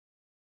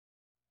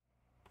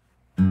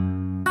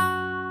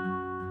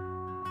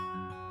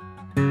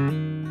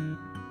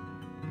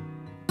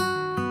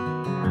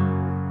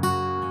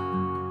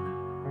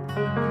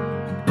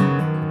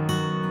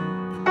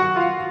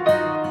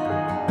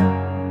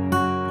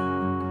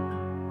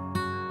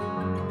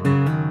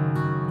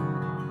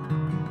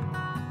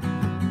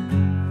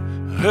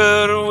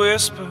Heard a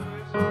whisper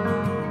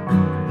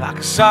like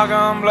a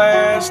shotgun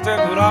blast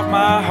echoed off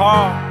my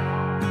heart.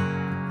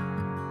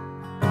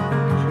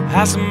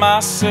 Asking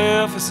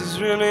myself, is this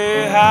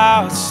really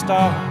how it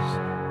starts?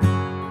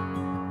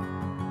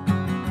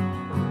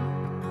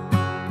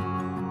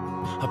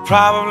 I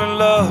probably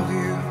love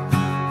you,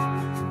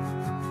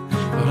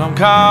 but I'm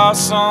caught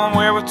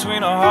somewhere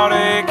between a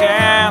heartache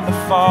and the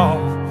fall,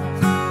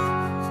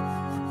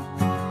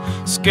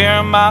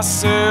 scaring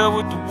myself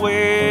with the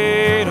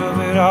weight of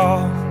it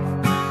all.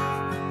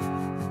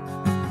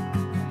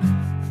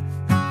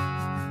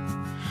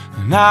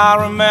 And I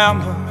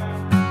remember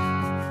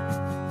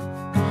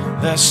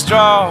that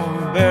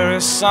strawberry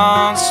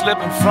sun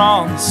slipping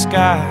from the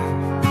sky.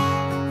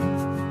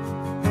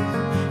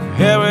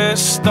 Every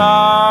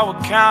star we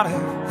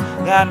counted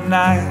that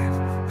night.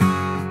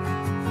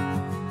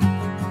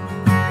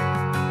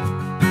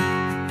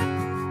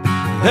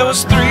 There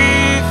was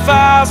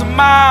 3,000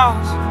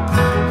 miles,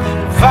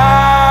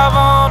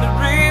 500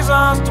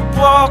 reasons to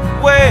walk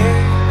away.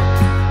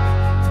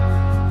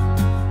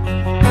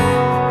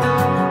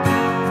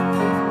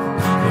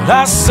 But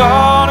I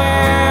saw it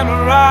in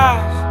her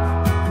eyes,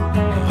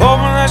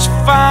 hoping that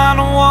she'd find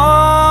the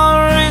one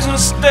reason to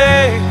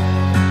stay.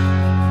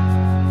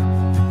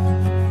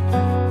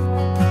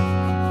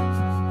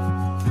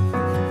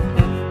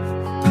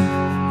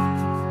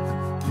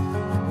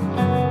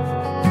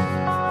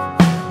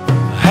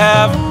 I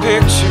have a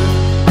picture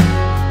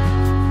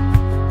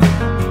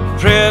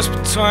pressed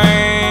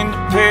between the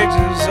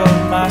pages of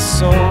my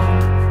soul.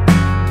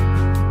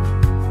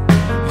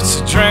 It's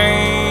a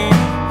dream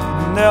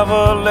that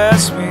never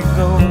lets me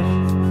go.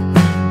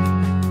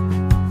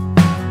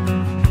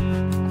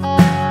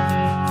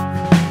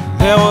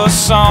 There was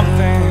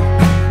something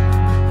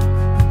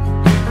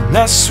in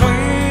that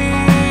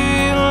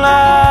sweet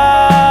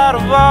light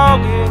of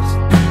August,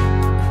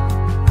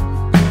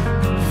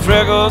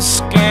 freckled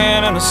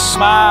skin and a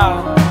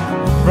smile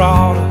that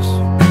brought us.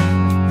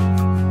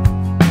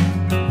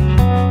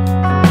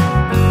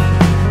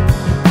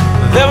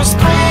 There was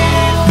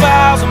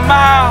 3,000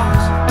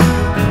 miles,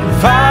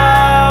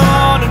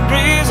 500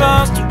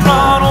 reasons to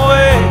run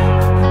away.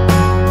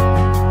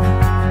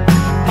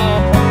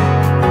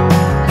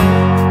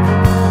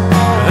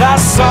 But I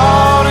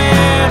saw it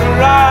in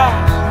her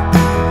eyes,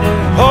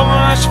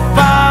 hoping that she'd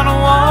find the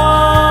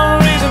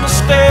one reason to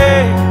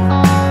stay.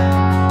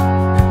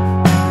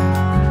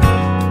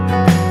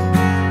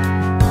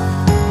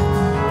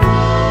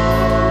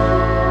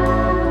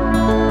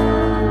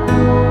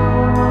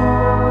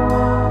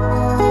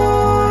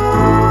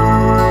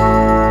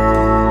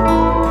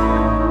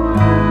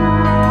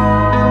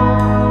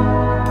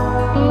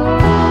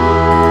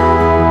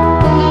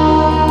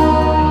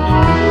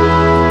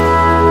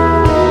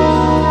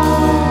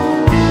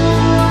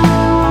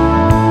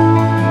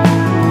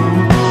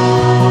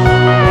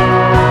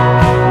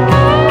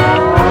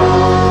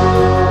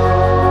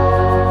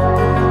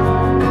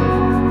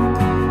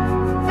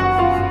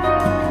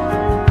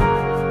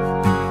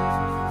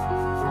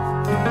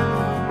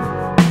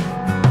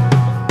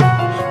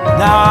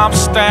 Now I'm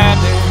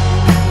standing,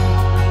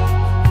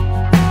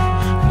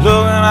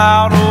 looking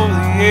out over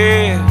the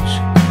edge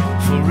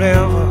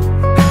forever,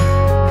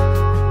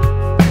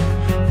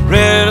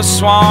 ready to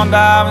swan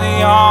dive in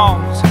the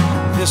arms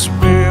of this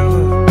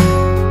river.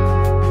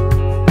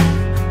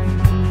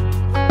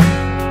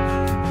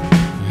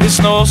 It's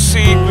no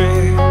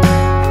secret,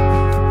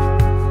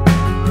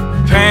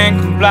 pain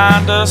can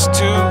blind us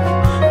to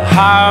a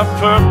higher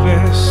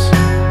purpose.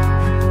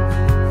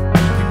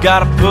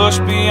 Gotta push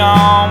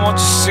beyond what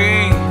you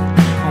see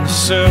on the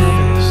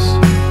surface.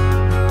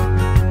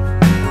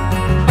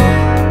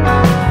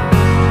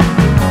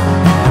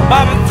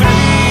 Might be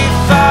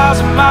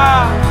 3,000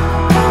 miles,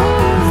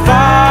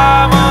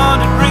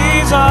 500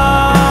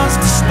 reasons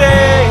to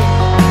stay.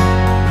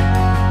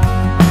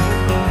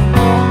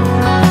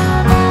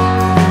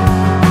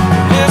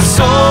 It's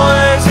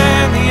always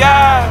in the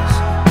eyes,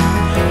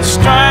 the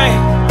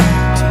strength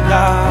to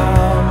lie.